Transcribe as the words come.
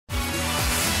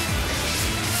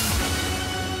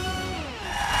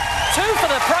two for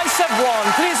the price of one.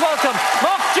 Please welcome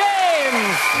Mark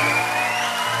James.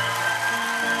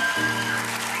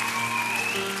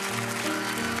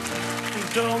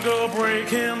 Don't go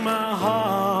breaking my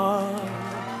heart.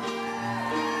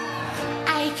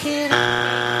 I could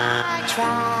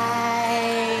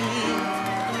try.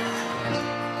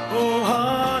 Oh,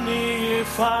 honey,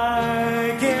 if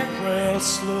I get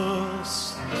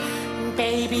restless,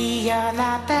 Baby, you're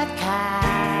not that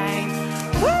kind.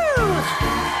 Woo!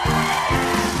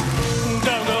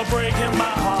 don't go breaking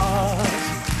my heart.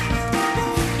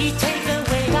 You take the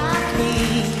weight off me.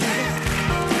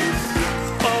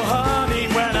 Oh, honey,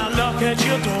 when I knock at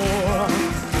your door,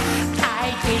 I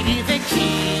gave you the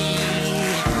key.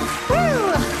 Woo!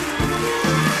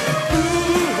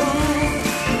 ooh,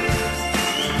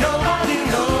 nobody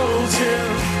knows it.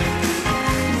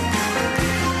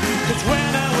 'Cause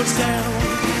when I was down,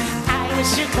 I was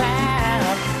your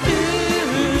clown.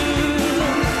 Ooh,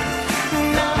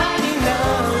 nobody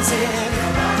knows it.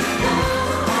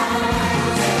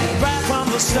 right from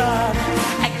the start,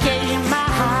 I gave you my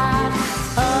heart.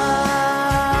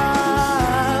 Oh,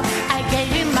 I gave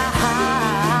you my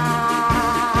heart.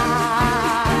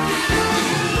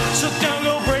 so don't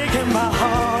go breaking my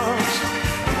heart.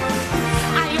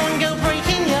 I won't go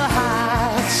breaking your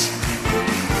heart.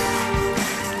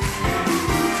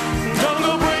 Don't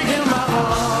go breaking my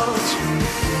heart.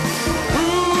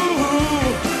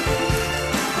 Ooh,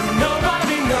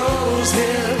 nobody knows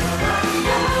it.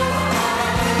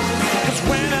 'Cause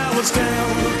when I was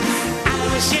down, I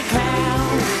was your clown.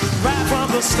 right from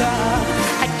the start,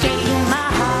 I gave you my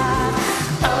heart.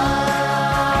 Oh,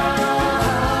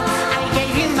 I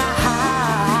gave you my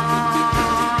heart.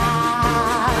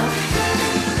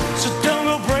 so don't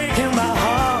go breaking my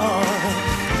heart.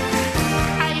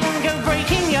 I won't go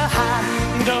breaking your heart.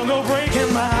 Don't go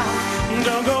breaking my,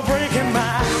 don't go breaking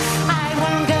my. I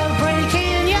won't go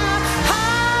breaking your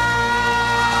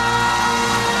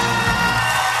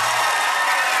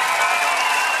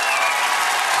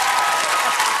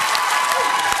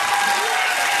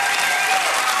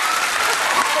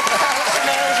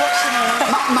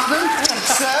Madam,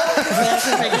 sir.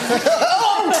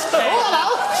 Hello.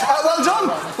 Well done.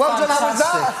 Well done. How was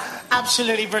that?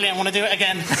 Absolutely brilliant. I want to do it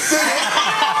again.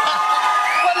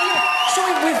 So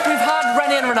we've had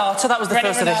Rennie and Renata, that was the Rennie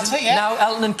first and edition. Renata, yeah. Now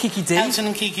Elton and Kiki D. Elton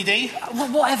and Kiki D.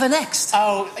 Whatever next?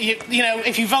 Oh, you know,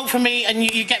 if you vote for me and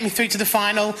you get me through to the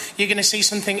final, you're going to see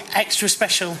something extra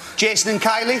special. Jason and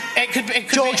Kylie. It could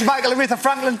George be... Michael, Aretha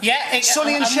Franklin. Yeah,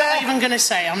 Sonny and I'm Cher. not even going to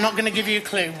say. I'm not going to give you a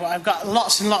clue, but I've got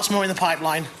lots and lots more in the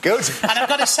pipeline. Good. And I've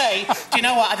got to say, do you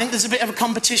know what? I think there's a bit of a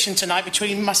competition tonight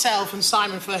between myself and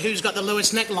Simon for who's got the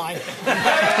lowest neckline.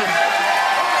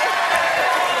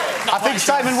 I think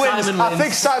Simon wins. I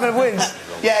think Simon wins.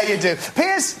 Yeah, you do.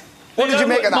 Piers, what did you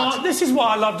make of that? Mark, this is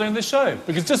why I love doing the show,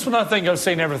 because just when I think I've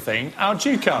seen everything, out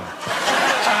you come.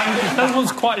 And no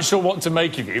one's quite sure what to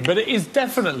make of you, but it is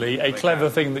definitely a clever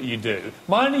thing that you do.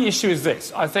 My only issue is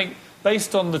this. I think,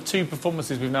 based on the two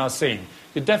performances we've now seen,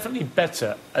 you're definitely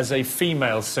better as a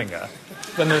female singer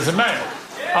than as a male.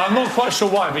 I'm not quite sure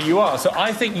why, but you are. So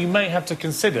I think you may have to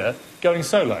consider going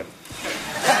solo.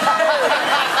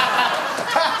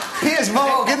 Piers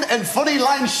Morgan and Funny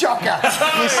Line Shocker.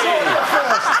 You saw it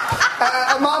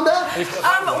first. Amanda?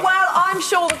 Well, I'm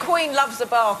sure the Queen loves a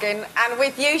bargain, and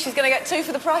with you, she's going to get two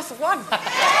for the price of one.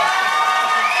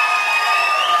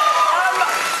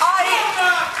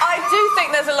 I do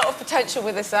think there's a lot of potential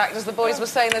with this act. As the boys were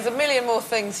saying, there's a million more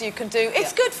things you can do.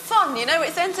 It's good fun, you know,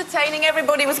 it's entertaining.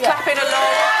 Everybody was clapping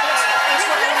along.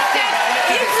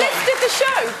 You've lifted the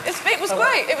show. It was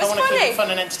great. It was I want to keep funny. it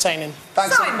fun and entertaining.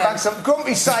 Thanks, Simon. thanks,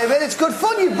 Grumpy Simon. It's good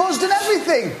fun. You buzzed and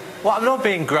everything. Well, I'm not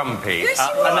being grumpy. Yes,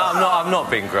 you No, are. I'm not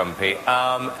being grumpy.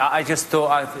 I just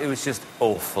thought it was just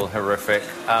awful, horrific.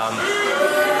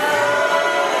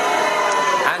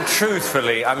 And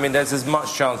truthfully, I mean, there's as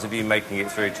much chance of you making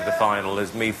it through to the final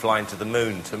as me flying to the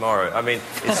moon tomorrow. I mean,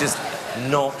 it's just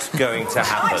not going to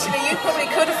happen. Actually, you probably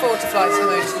could afford to fly to the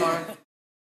moon tomorrow.